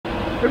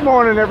Good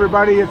morning,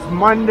 everybody. It's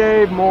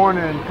Monday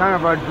morning, kind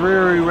of a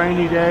dreary,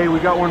 rainy day.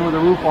 We got one with a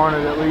roof on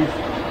it at least.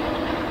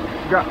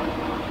 We got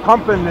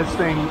pumping this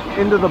thing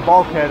into the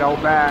bulkhead out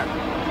back,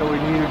 so we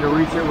needed to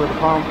reach it with a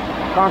pump.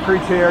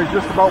 Concrete's here,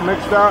 just about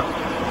mixed up.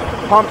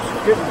 Pump's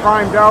getting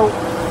primed out.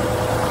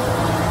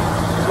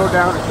 We'll go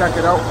down and check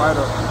it out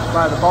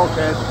by the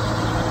bulkhead.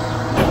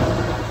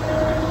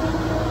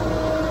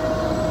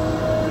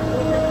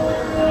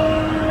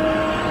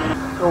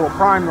 So we'll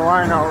prime the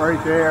line out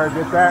right there,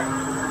 get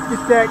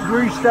that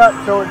greased up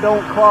so it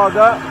don't clog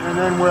up, and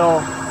then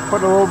we'll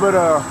put a little bit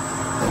of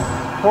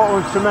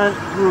Portland cement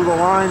through the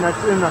line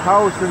that's in the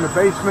house, in the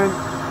basement,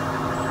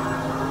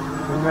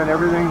 and then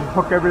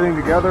hook everything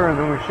together, and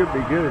then we should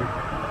be good.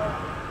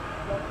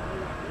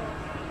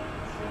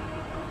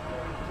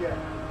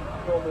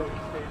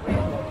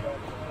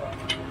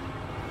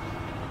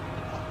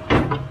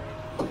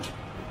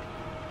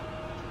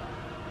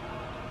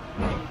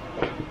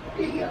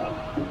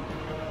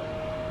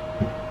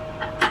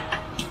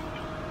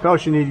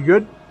 Else you need, you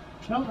good?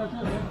 No, that's it.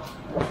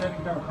 I think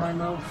you got to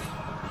prime out.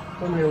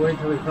 Let me wait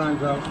till he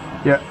primes out.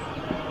 Yeah.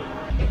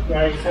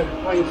 Yeah, he said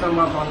clean some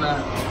up on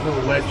that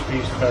little wedge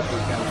piece, but we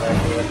can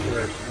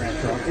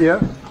back to Yeah.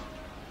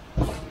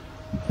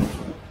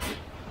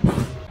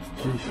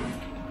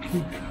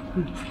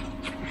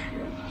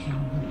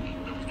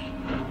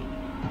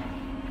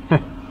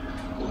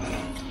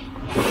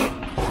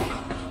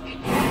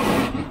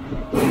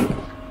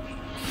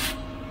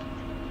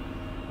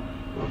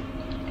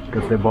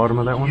 Got the bottom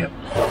of that one? Yep.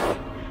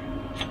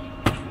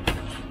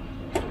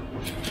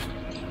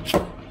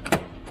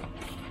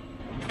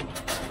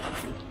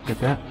 Get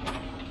that?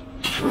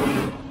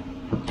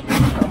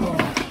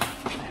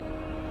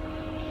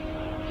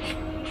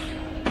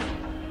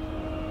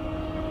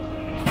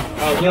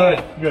 Oh,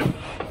 good. Good.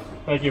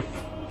 Thank you.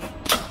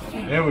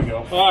 There we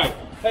go. All right.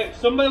 Hey,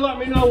 somebody let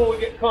me know when we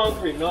get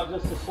concrete, not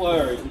just the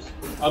slurry.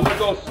 I'm going to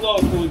go slow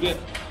till we get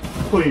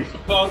Please.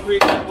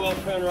 concrete, and we'll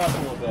turn her up a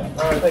little bit.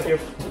 All right, thank you.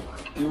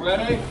 You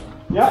ready?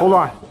 Yeah. Hold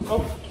on.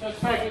 Oh, just a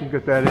second. You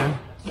get that in.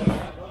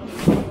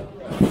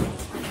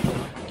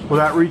 Will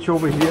that reach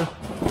over here?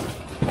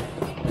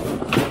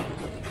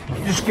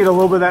 Just get a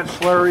little bit of that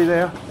slurry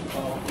there.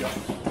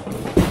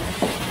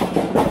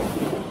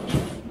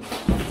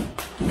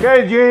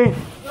 Okay, Gene.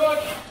 Good.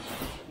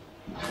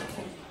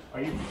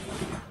 Are you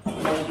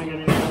holding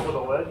anything over the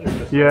ledge or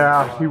just?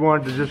 Yeah, he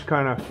wanted to just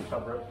kind of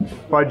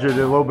fudge it a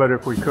little bit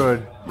if we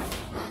could.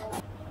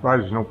 Why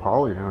there's no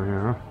poly down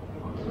here, huh?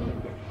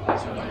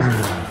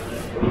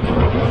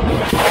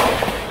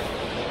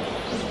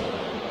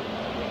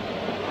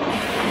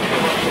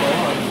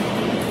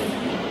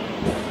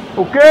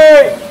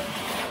 Okay.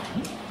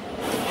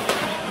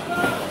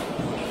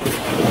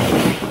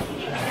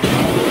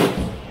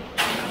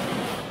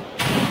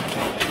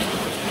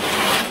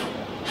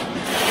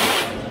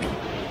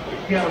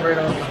 Got it right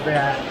off the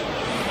bat.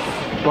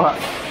 What?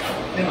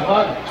 In the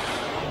hut.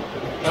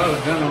 That was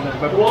done on that.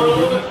 You want a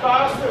little bit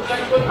faster? Is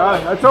that good?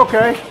 That's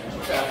okay.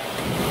 Okay.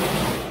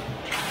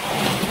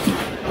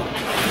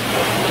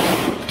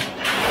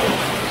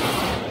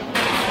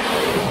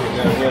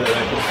 I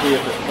can see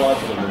if it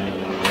floods or anything.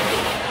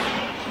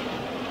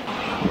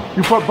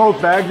 You put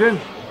both bags in?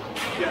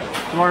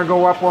 Yeah. You want to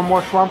go up one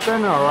more slump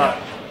then, or what?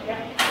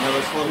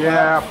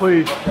 Yeah,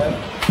 please.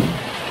 Okay.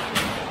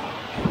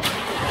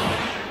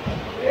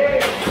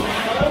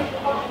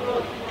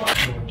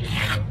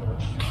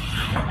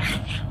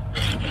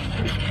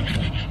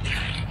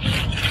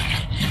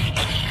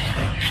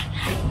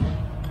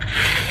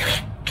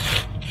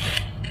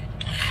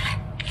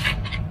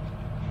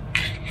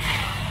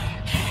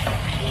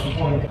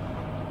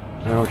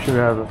 Now we should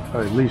have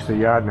at least 1.5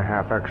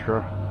 yards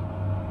extra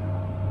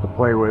to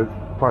play with,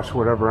 plus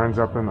whatever ends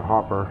up in the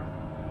hopper.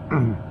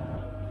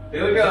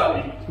 Here we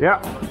go. Yeah.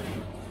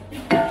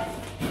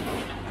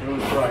 It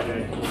was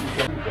Friday.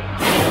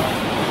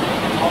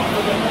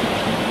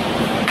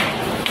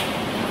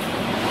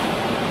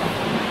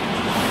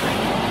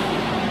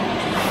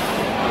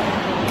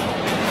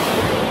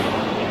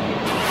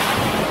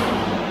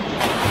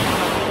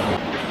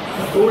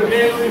 Who would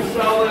handle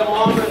sell that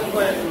lumber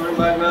plant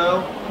right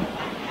now?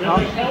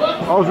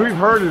 All we've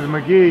heard is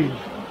McGee.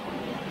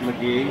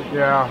 McGee.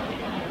 Yeah.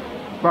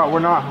 But we're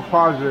not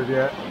positive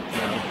yet.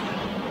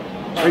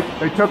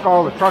 They took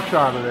all the trucks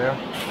out of there.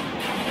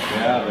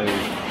 Yeah, they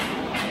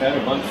had a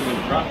bunch of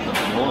them trucks up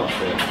north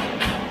there.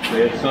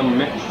 They had some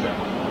mixture.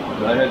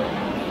 But I had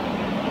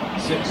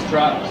 6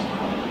 trucks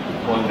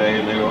one day,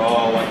 and they were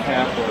all like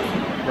half were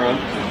front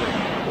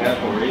and half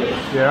were rear.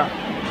 Yeah.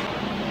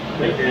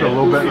 They a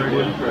little bit right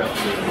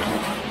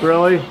here.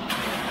 Really?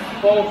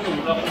 Both of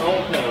them up in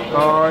Old Town.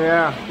 Oh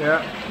yeah,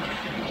 yeah.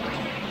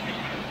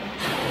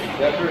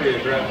 They're pretty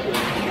aggressive.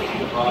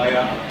 Oh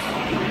yeah.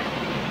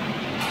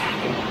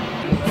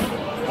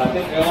 I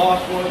think they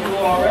lost 1 or 2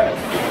 already.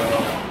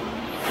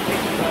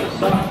 Kind of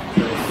sucks.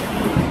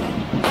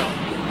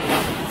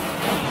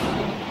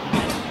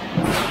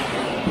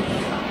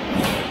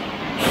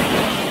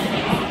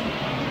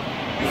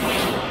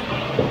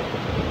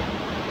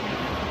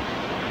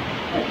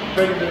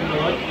 bigger than the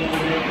lunch than we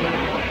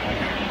did.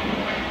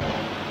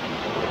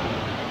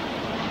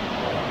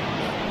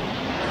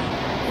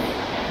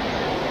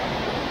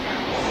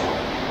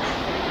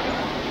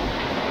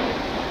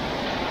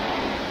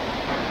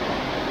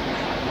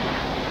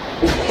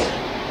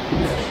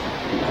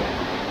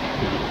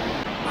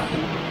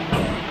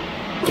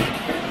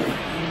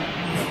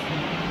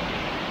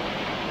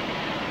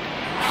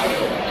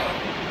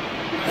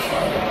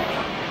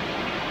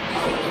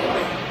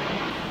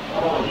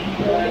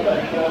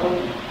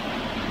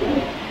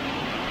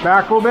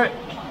 Back a little bit.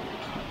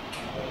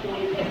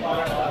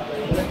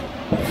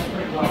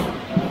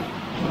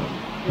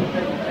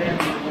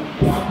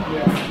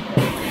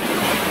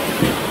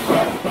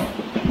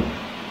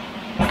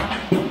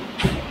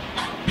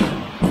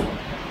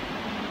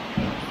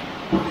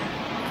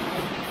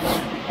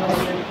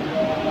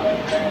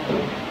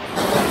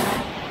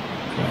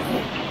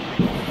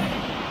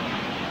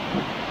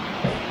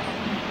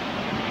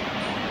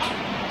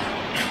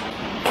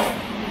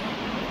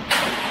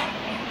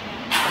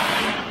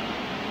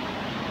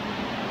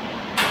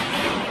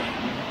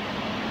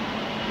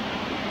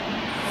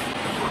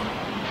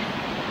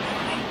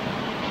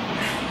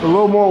 A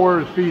little more where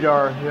his feet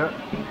are, yeah.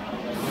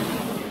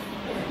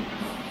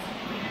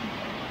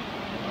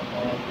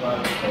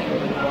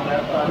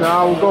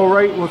 Now we'll go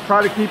right, we'll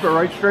try to keep it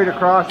right straight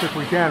across if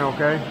we can,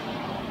 okay?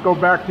 Go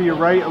back to your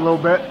right a little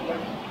bit.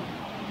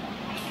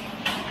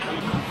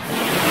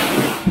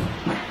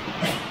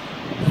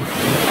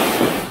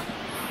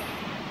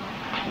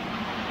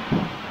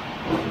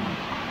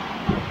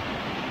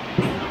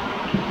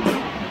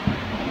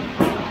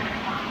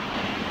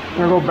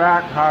 We're gonna go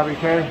back, Harvey,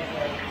 okay?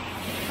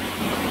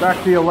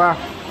 Back to your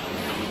left.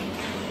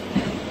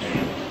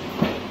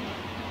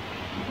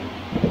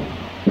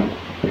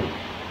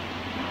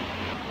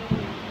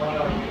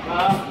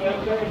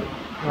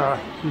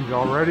 She's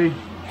all ready.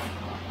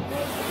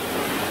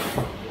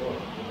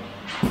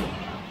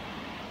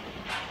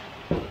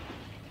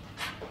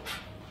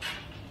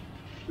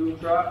 Two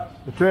trucks?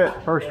 That's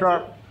it, first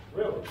truck.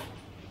 Really?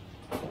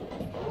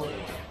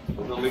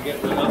 We'll be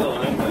getting another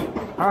one, ain't we?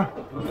 Huh?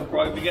 We'll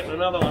probably be getting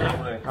another one,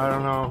 ain't I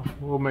don't know.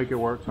 We'll make it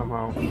work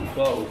somehow. we?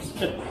 Close.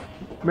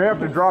 May have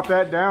to drop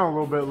that down a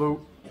little bit,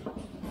 Luke.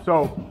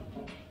 So,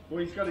 Well,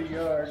 he's got a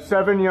yard.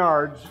 7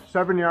 yards.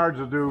 7 yards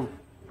will do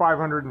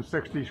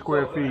 560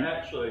 square feet.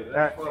 Actually,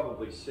 that's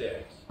probably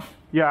 6.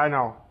 Yeah, I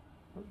know.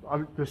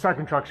 The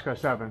second truck's got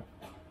 7.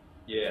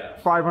 Yeah.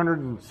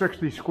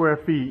 560 square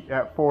feet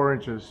at 4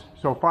 inches.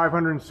 So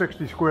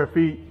 560 square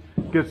feet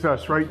gets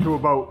us right to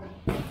about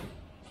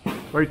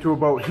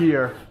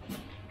here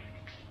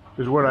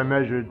is what I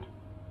measured.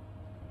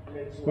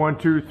 1,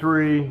 2,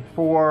 3,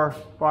 4,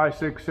 5,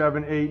 6,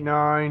 7, 8,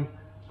 9,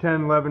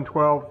 10, 11,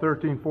 12,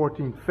 13,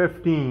 14,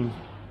 15.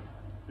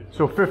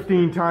 So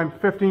 15 times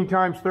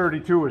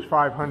 32 is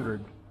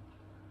 500.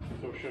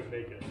 So should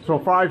make it. So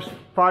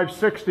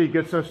 560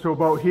 gets us to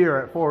about here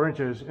at 4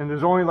 inches, and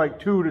there's only like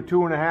 2 to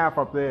 2.5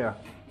 up there.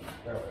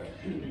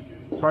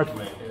 So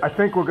I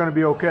think we're going to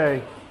be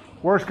okay.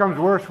 Worst comes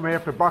worst, we may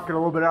have to bucket a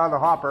little bit out of the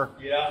hopper.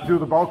 Yeah. Do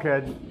the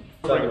bulkhead.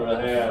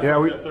 7.5. Yeah,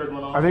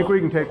 I think we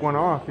can take one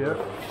off. Yeah,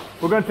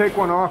 we're going to take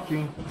one off,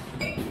 Gene.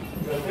 You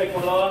gonna take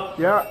one off?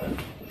 Yeah.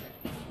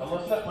 I'm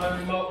gonna set my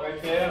remote right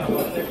there. I'm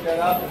gonna take that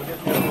out and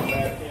get the other one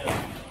back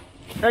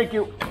in. Thank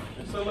you.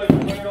 If somebody can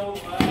bring it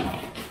over back.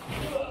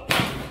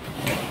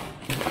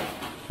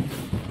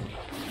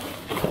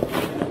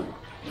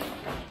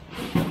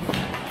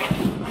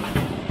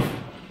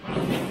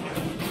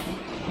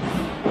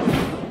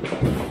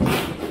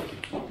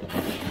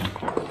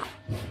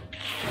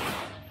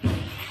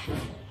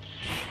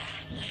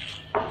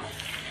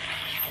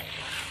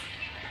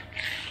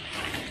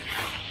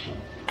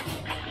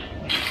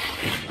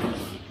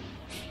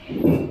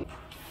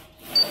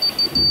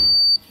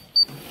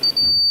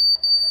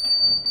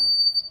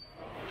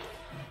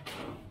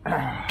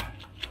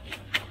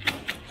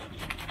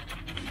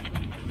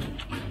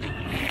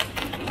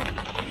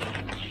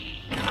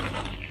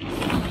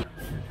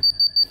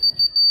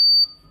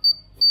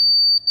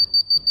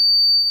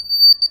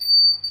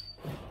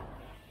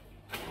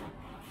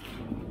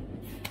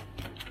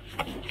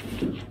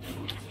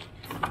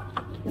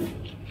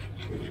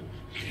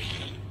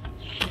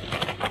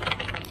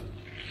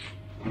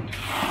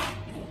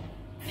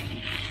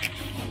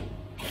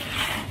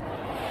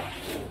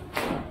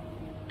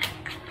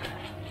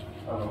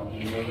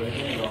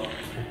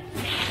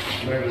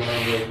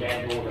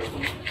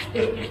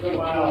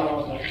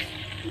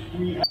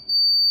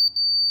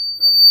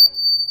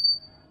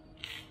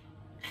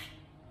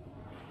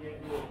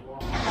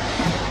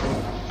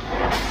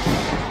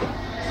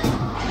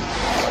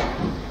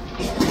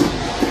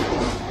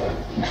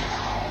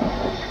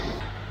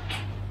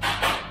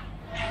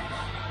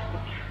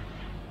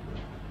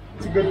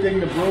 It's a good thing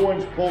the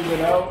Bruins pulled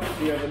it out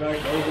the other night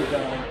in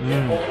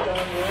overtime.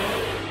 Overtime,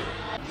 yeah.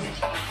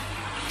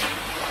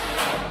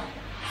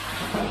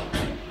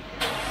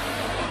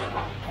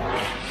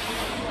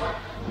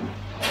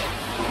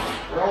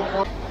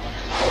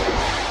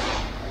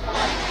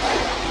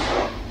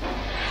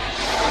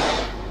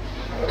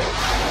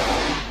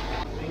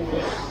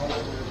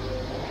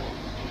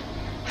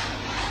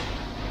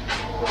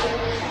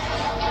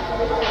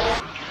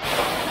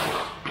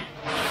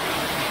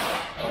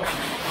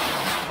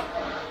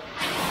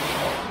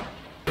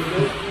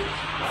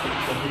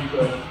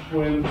 the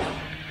twins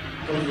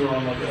are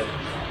on like a.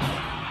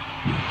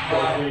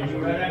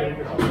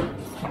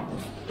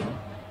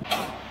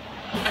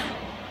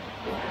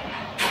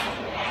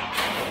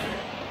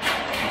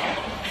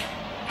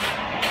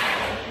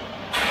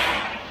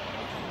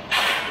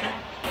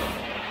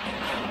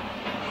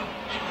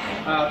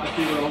 The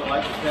people don't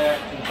like the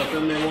taxes, but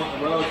then they want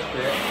the roads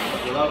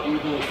fixed without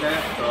using the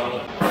tax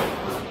dollars.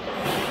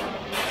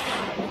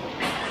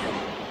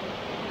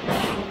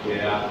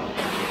 Yeah.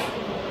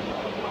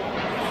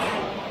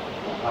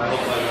 I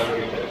hope I never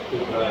get that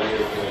stupid idea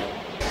again.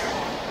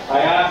 I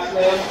asked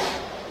them,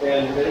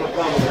 and they don't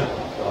tell me that,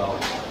 so.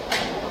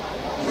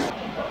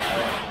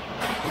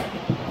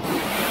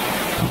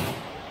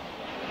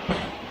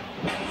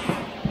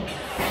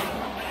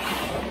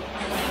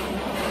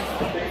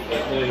 I think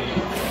that the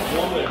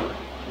woman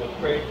was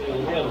crazier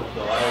than him,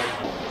 so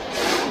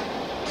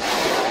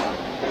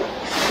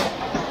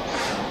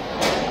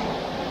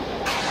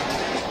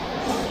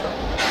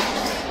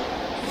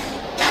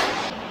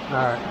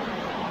Alright.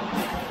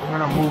 I'm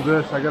gonna move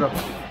this. I gotta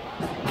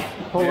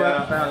pull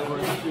that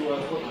backwards.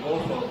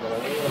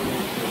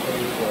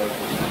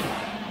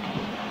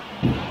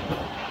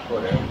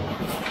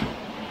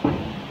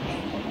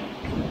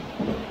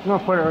 I'm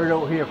gonna put it right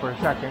over here for a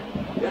second.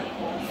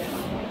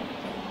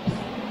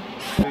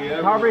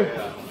 Harvey?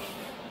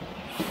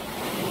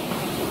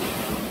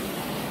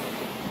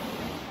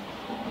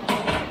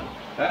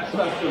 that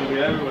stuff's gonna be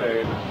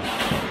everywhere.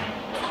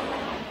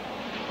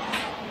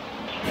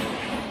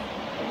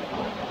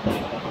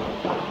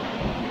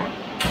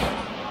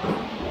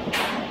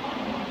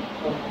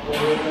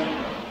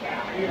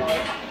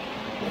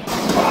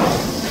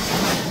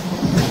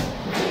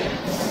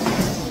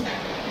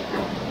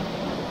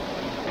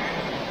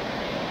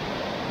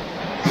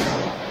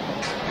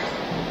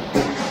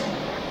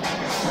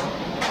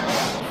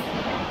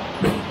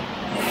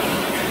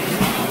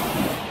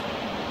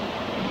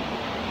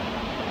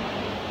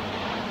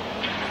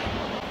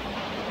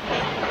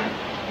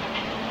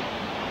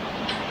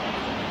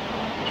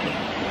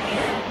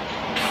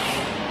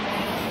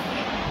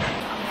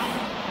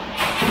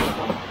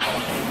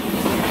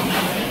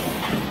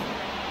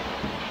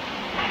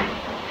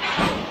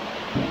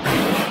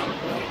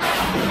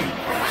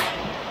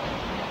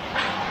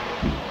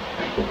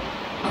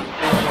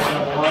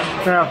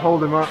 Yeah,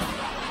 hold him up.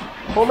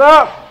 Hold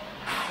up!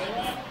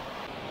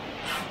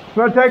 I'm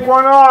gonna take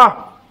one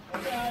off.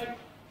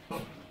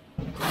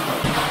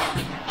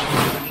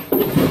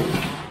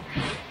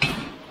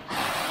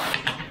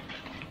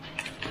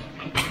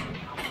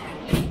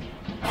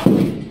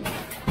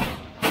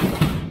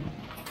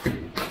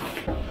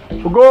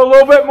 We'll go a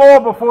little bit more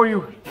before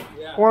you.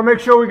 Yeah. I want to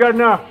make sure we got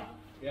enough.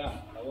 Yeah,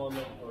 I want to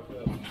make sure.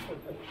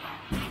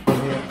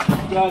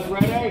 You guys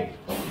ready?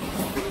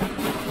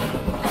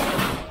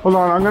 Hold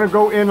on, I'm gonna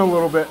go in a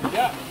little bit.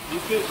 Yeah, you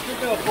should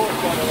go forward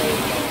that way.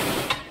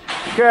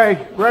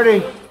 Okay,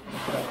 ready.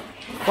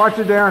 Watch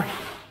it, Darren.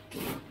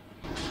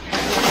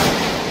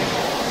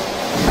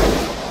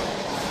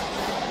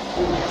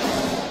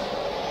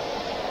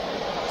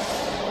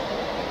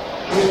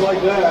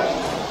 Like that.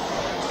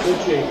 Good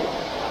shape.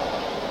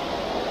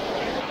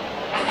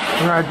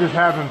 I'm gonna just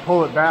have him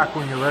pull it back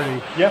when you're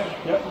ready. Yep.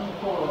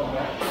 Pull it on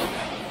back.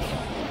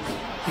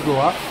 You go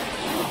up.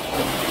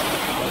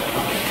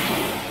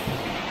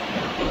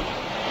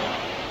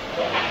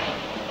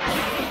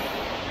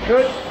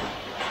 Good.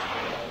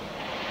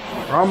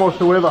 We're almost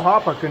to where the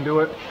hopper can do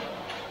it.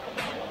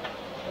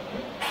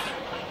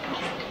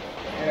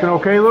 Is it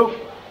okay, Luke?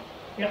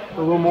 Yep.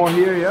 A little more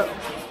here, yep.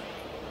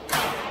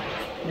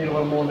 Need a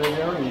little more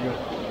there, or you go?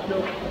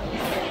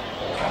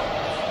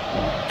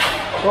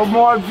 A little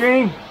more,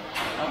 Gene.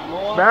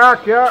 More.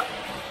 Back, yeah.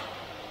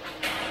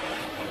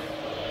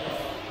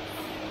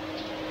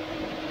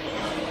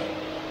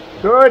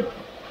 Good.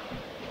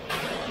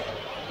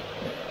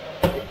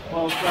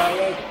 Close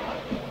sideways.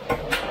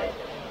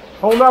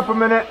 Hold up a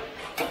minute.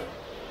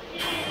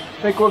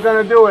 I think we're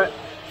gonna do it.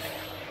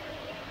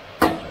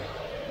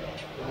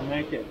 We'll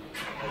make it.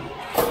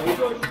 Are you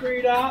going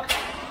straight up?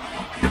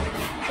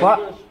 What?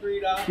 Are you going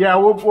straight up? Yeah,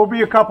 we'll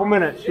be a couple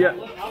minutes. Yeah.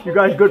 You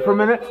guys good for a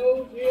minute?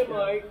 Here,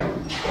 Mike.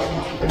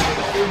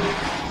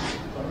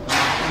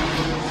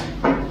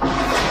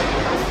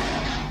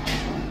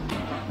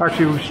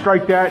 Actually, we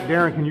strike that.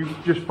 Darren, can you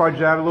just fudge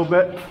that a little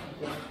bit?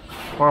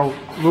 Or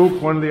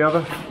Luke, one or the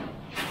other?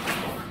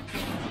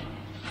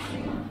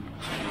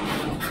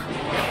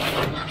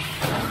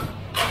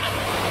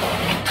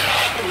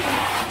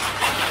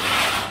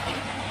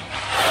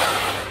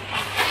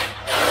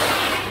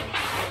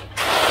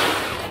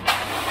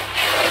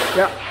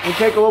 Yeah, we'll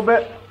take a little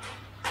bit.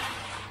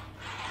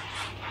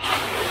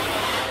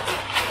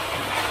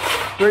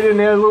 Straight in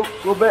there, Luke,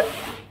 a little bit.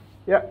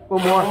 Yeah, a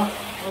little more.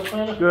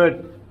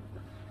 Good.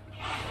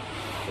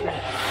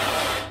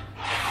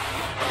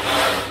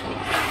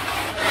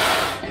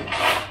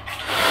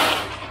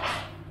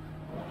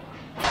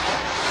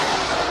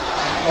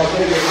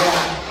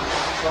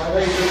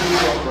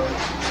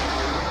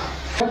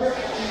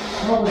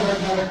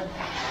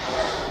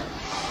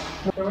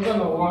 There was on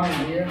the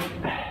line here.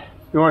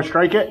 You want to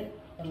strike it?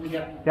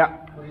 Yeah.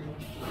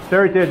 Stay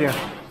right there, dear.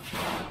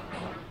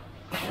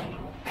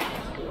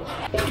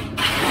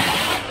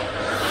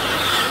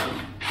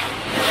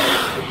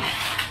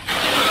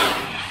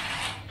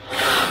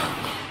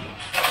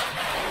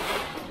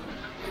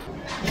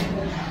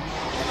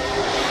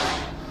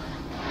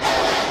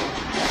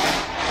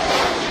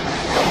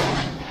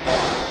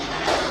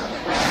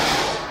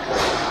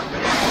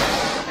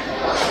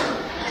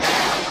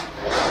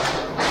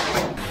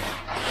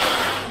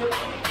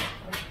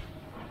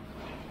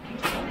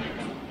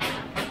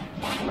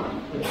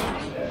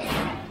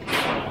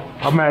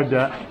 I'm mad at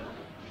that.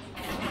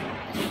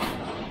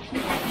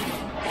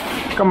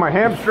 Come, my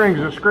hamstrings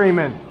are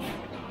screaming.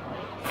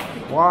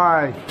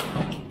 Why?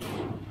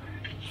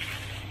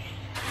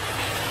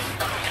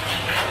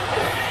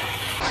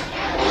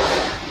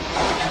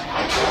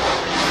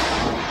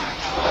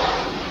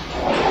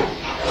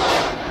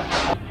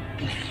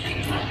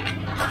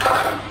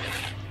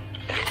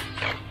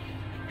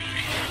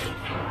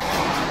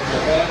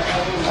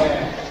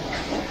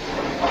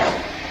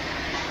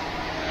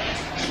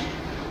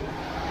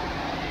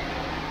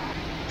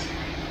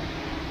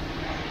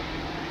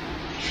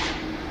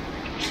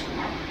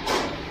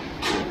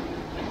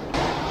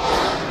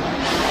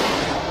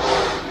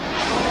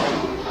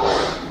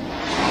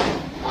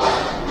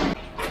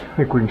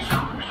 I think we can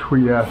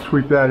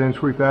sweep that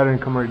in,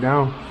 come right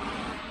down.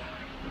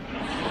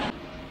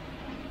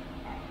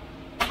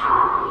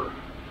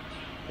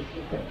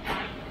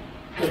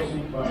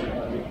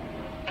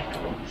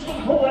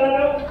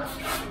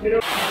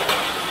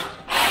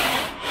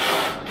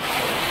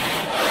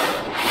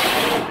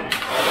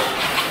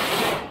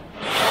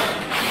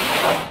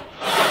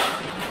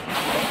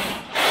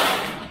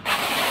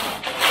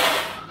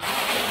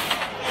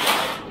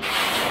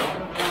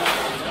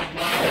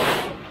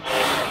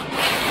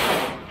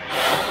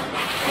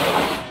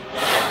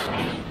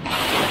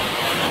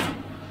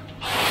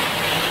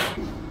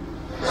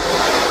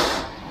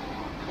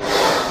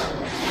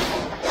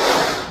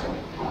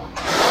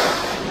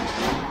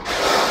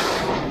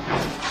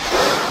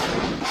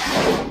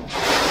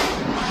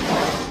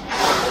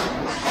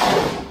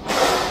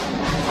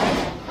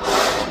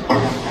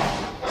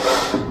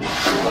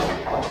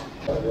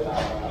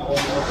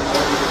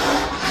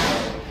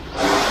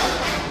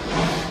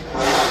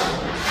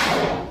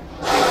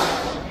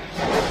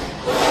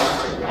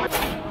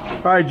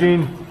 All right,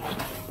 Gene.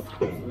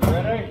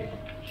 Ready?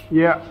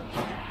 Yeah.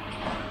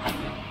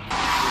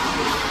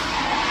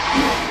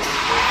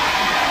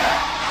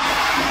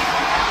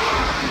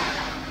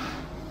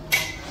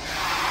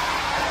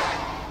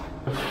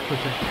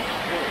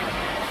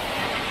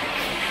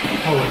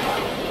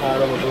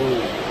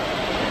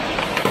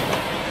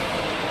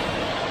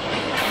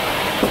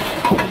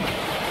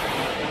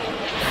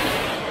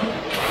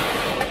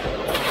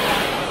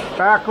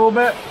 Back a little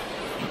bit.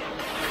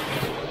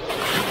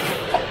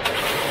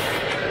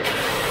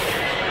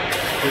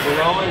 Keep it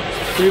rolling.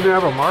 Do you even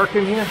have a mark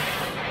in here?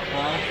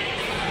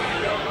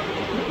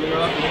 Get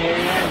up in here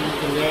and you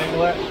can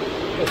dangle it.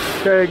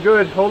 Okay,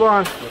 good. Hold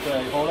on.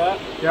 Okay, hold that.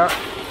 Yeah.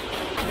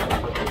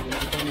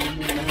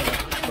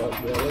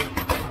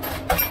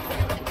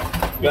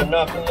 Got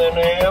nothing in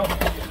there.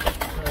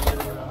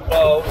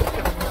 So,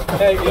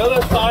 hey, you're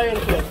the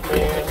scientist,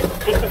 man.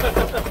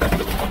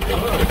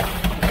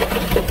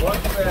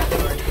 What's that?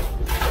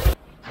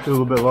 A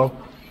little bit low.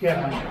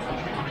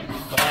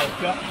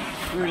 Got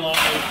 3 long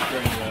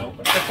string now.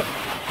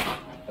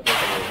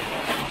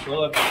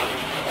 Look.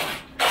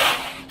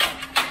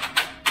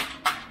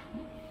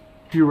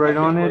 You right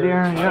on there,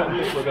 Darren? I Yeah.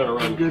 think we're gonna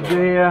run Good short.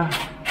 there.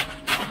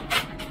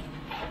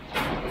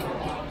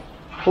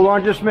 Hold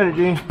on just a minute,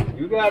 Gene.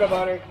 You got it,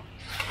 buddy.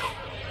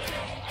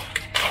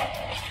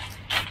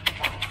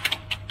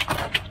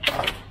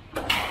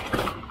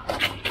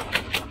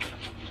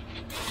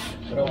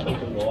 I don't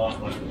think it'll go off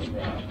much of the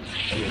ground.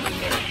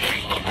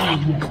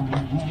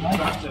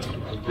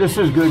 This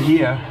is good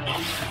here.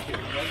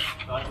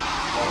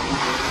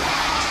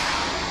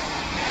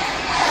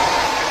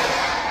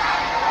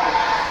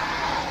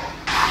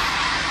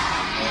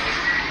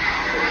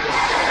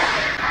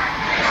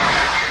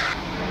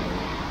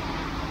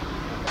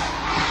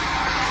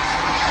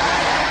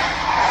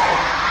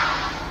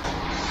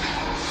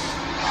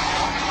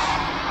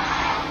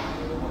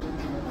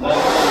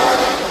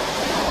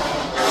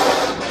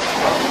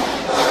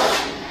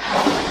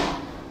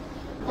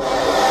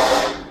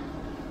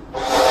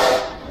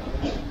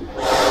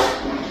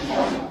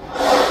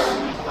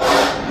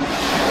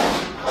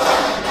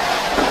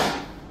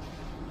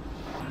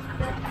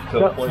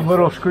 Got a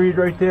little screed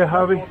right there,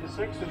 Javi. The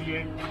 6 or the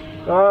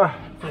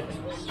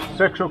 8?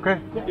 6, okay?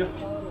 Yep.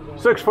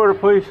 6 footer,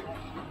 please.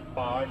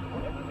 5.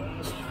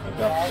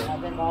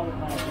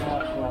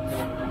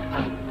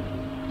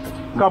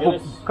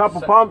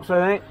 Couple pumps,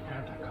 I think.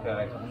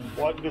 Okay.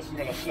 Well, this is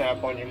going to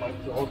snap on you, Mike.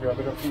 I'll grab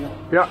it up here.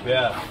 Yeah.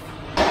 Yeah.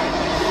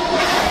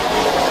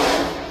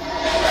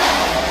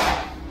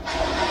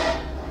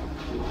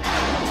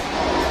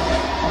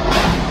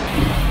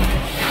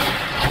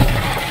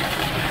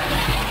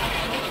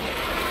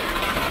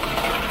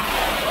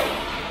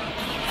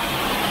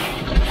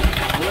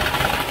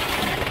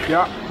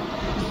 Yeah.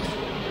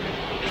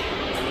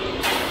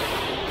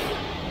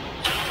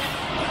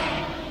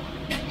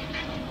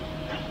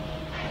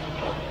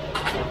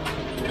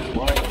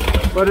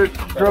 Let it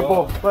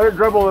dribble. Let it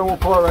dribble, and we'll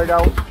pull it right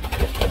out.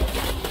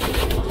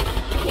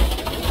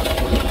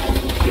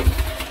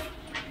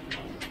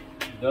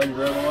 Done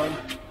dribbling?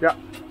 Yeah.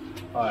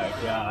 All right.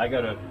 Yeah, I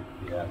gotta.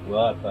 Yeah.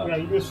 We'll have to. Yeah,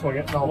 you just swing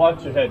it. I'll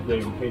watch your head,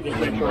 Dave, in case you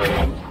didn't go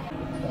in.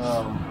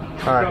 All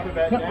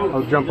right.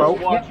 I'll jump out.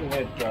 Just watch your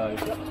head, guys.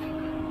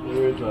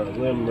 There is a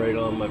limb right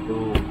on my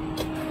boom.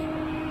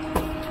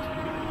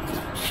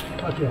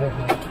 Watch your head.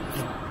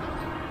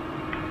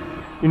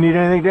 You need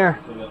anything there?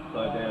 Put it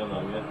upside down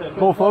on you.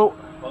 Full float?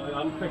 Well,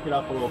 I'm picking it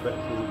up a little bit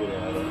so we get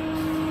out of it.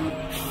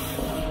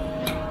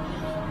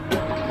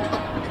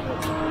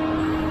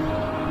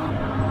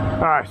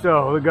 Alright,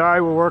 so the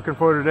guy we're working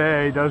for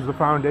today does the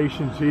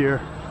foundations here.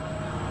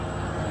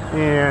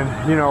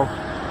 And, you know,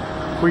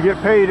 we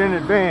get paid in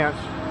advance.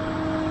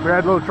 We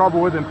had a little trouble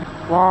with him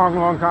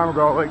long time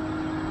ago, like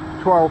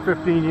 12,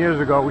 15 years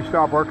ago. We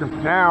stopped working.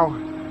 Now,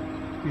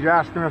 he's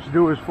asking us to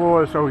do his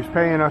floors, so he's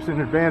paying us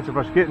in advance of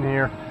us getting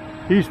here.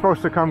 He's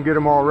supposed to come get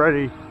them all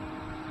ready,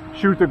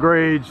 shoot the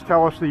grades,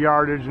 tell us the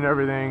yardage and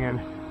everything,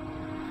 and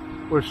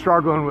we're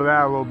struggling with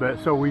that a little bit.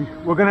 So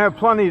we're gonna have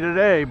plenty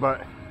today, but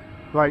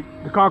like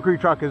the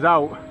concrete truck is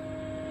out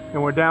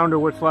and we're down to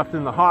what's left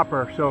in the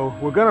hopper, so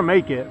we're gonna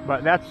make it,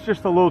 but that's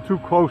just a little too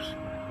close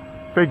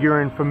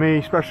figuring for me,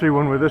 especially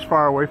when we're this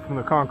far away from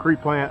the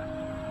concrete plant.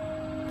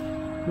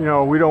 You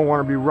know, we don't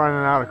want to be running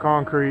out of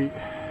concrete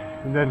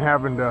and then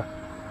having to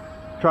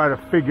try to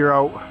figure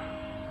out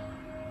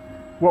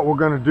what we're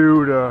going to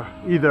do to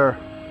either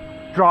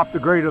drop the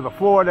grade of the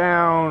floor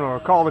down or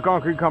call the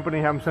concrete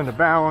company, have them send a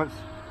balance.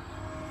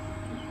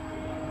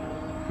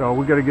 So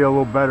we got to get a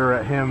little better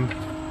at him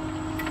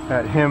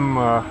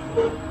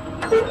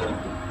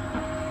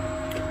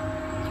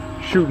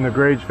shooting the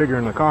grades,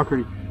 figuring the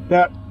concrete.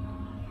 That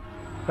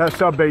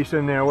sub base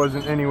in there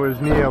wasn't anywhere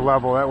near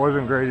level. That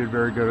wasn't graded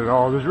very good at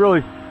all. There's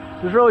really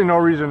no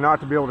reason not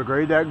to be able to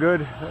grade that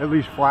good, at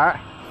least flat.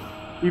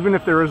 Even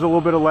if there is a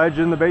little bit of ledge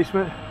in the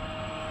basement,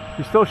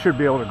 you still should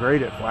be able to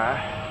grade it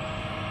flat.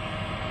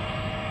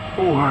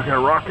 Oh, I got a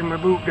rock in my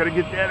boot. Got to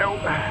get that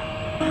out.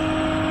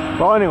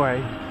 Well,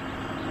 anyway,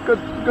 good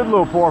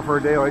little pour for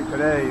a day like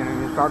today. I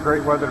mean, it's not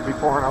great weather to be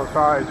pouring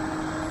outside.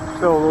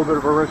 Still a little bit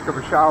of a risk of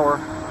a shower.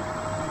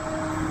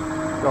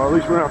 So at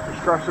least we don't have to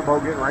stress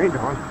about getting rained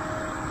on.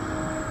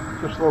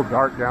 Just a little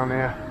dark down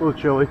there, a little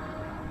chilly.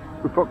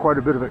 We put quite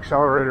a bit of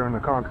accelerator in the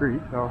concrete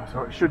though,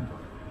 so it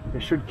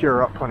should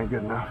cure up plenty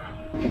good enough.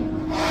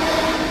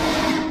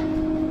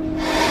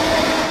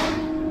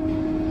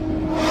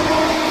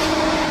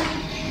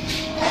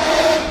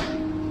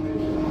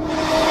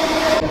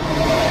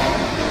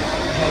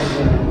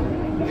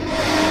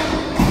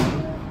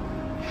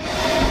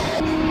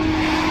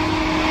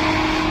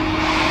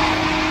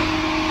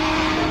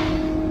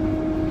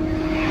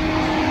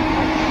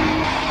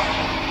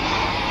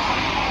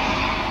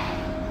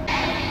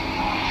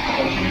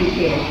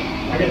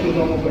 I guess it's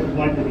almost like a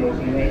blanket or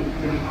something,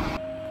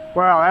 right?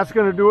 Well, that's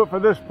going to do it for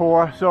this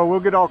pour. So we'll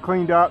get all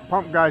cleaned up.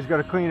 Pump guy's got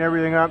to clean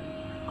everything up,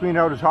 clean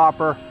out his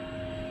hopper.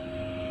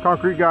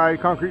 Concrete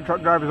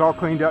truck driver's all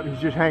cleaned up. He's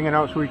just hanging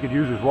out so he could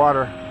use his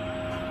water.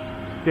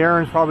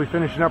 Darren's probably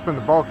finishing up in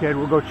the bulkhead.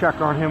 We'll go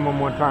check on him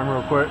one time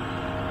real quick.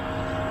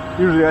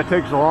 Usually that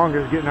takes the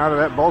longest, getting out of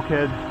that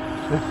bulkhead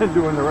and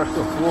doing the rest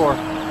of the floor.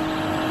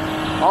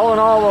 All in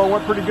all, though,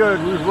 went pretty good.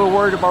 We was a little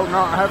worried about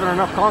not having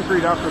enough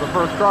concrete after the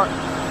first truck.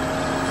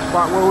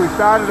 But where we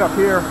started up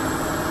here,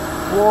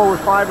 floor was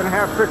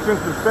 5.5, 6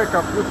 inches thick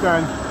up this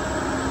end.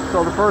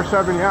 So the first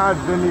 7 yards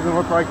didn't even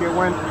look like it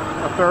went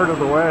a third of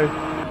the way.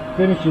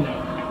 Finishing.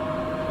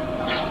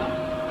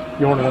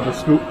 You want another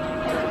scoop?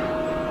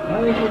 I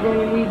think we're going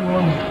to need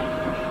one.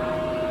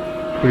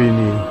 What do you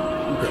need?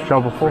 A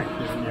shovelful?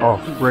 Yeah. Oh,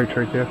 right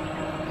there.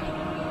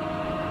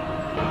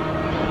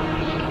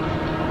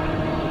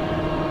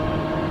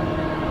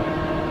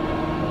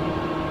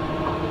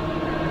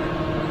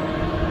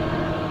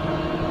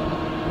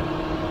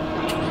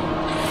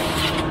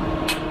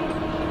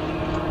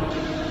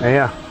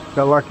 Yeah,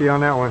 got lucky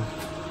on that one.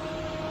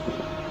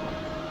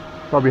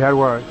 Probably had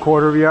what, a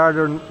quarter of a yard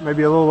or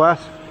maybe a little less.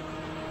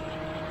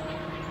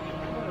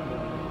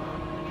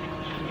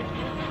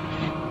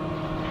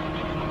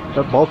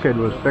 That bulkhead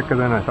was thicker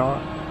than I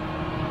thought.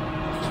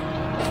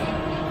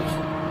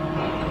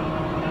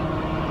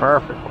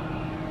 Perfect.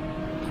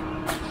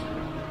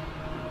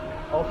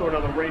 Also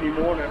another rainy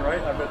morning,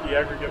 right? I bet the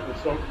aggregate was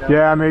soaked down.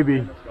 Yeah,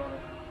 maybe.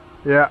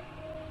 Yeah.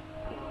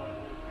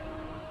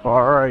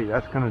 All right,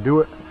 that's gonna do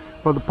it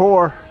for the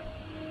pour.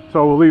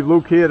 So we'll leave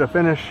Luke here to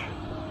finish.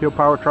 He'll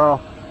power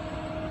trowel.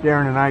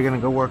 Darren and I are gonna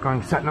go work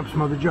on setting up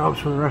some other jobs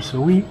for the rest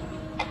of the week.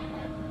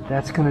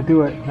 That's gonna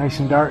do it. Nice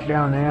and dark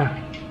down there.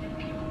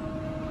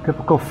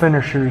 Typical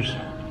finishers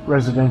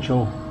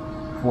residential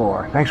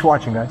floor. Thanks for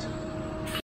watching, guys.